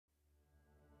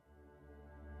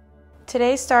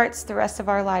Today starts the rest of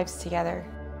our lives together.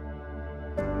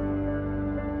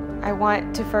 I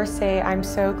want to first say I'm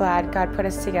so glad God put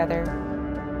us together.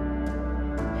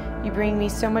 You bring me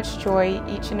so much joy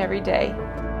each and every day.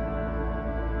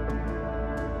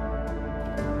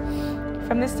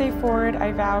 From this day forward,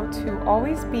 I vow to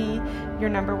always be your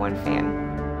 #1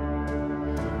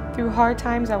 fan. Through hard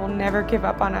times, I will never give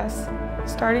up on us.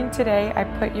 Starting today, I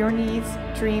put your needs,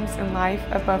 dreams, and life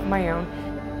above my own,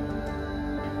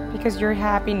 because your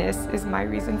happiness is my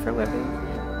reason for living.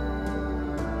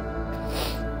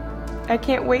 I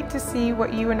can't wait to see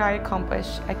what you and I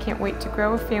accomplish. I can't wait to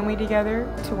grow a family together,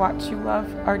 to watch you love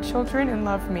our children and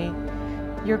love me.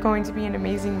 You're going to be an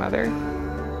amazing mother.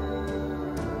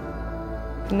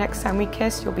 The next time we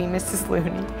kiss, you'll be Mrs.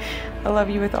 Looney. I love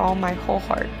you with all my whole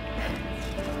heart.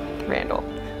 Randall.